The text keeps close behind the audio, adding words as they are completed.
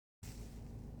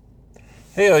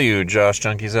Hey, all you Josh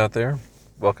junkies out there.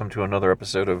 Welcome to another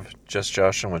episode of Just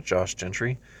Joshin' with Josh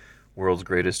Gentry, world's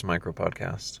greatest micro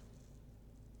podcast.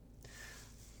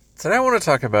 Today I want to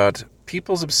talk about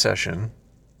people's obsession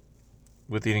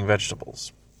with eating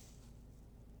vegetables.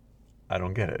 I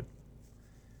don't get it.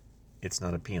 It's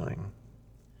not appealing.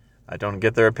 I don't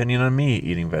get their opinion on me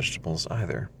eating vegetables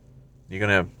either. You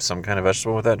gonna have some kind of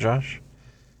vegetable with that, Josh?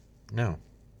 No.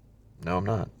 No, I'm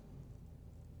not.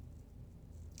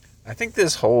 I think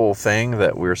this whole thing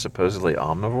that we're supposedly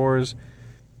omnivores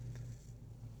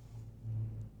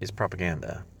is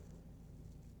propaganda.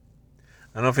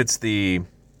 I don't know if it's the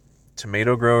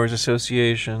Tomato Growers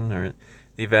Association or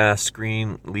the vast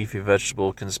green leafy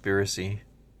vegetable conspiracy,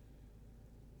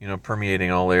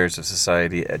 permeating all layers of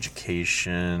society,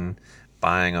 education,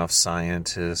 buying off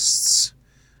scientists,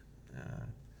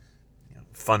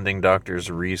 funding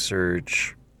doctors'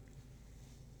 research.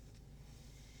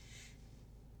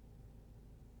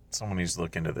 Someone needs to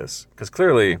look into this, because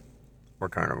clearly we're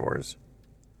carnivores.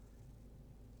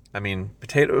 I mean,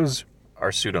 potatoes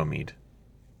are pseudo-meat.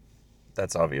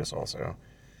 That's obvious also.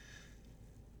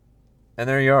 And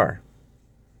there you are.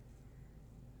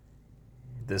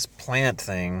 This plant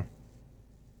thing,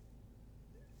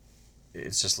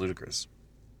 it's just ludicrous.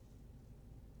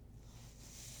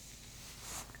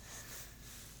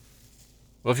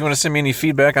 Well, if you want to send me any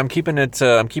feedback, I'm keeping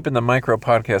the micro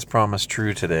podcast promise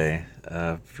true today.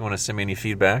 If you want to send me any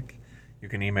feedback, you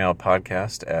can email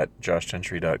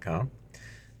podcast@joshgentry.com.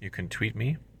 You can tweet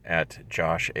me at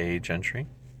joshagentry.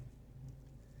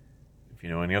 If you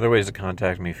know any other ways to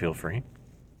contact me, feel free.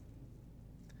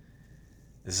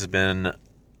 This has been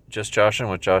Just Joshin'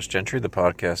 with Josh Gentry, the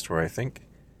podcast where I think,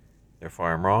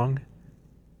 therefore I'm wrong,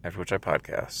 after which I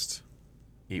podcast.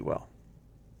 Eat well.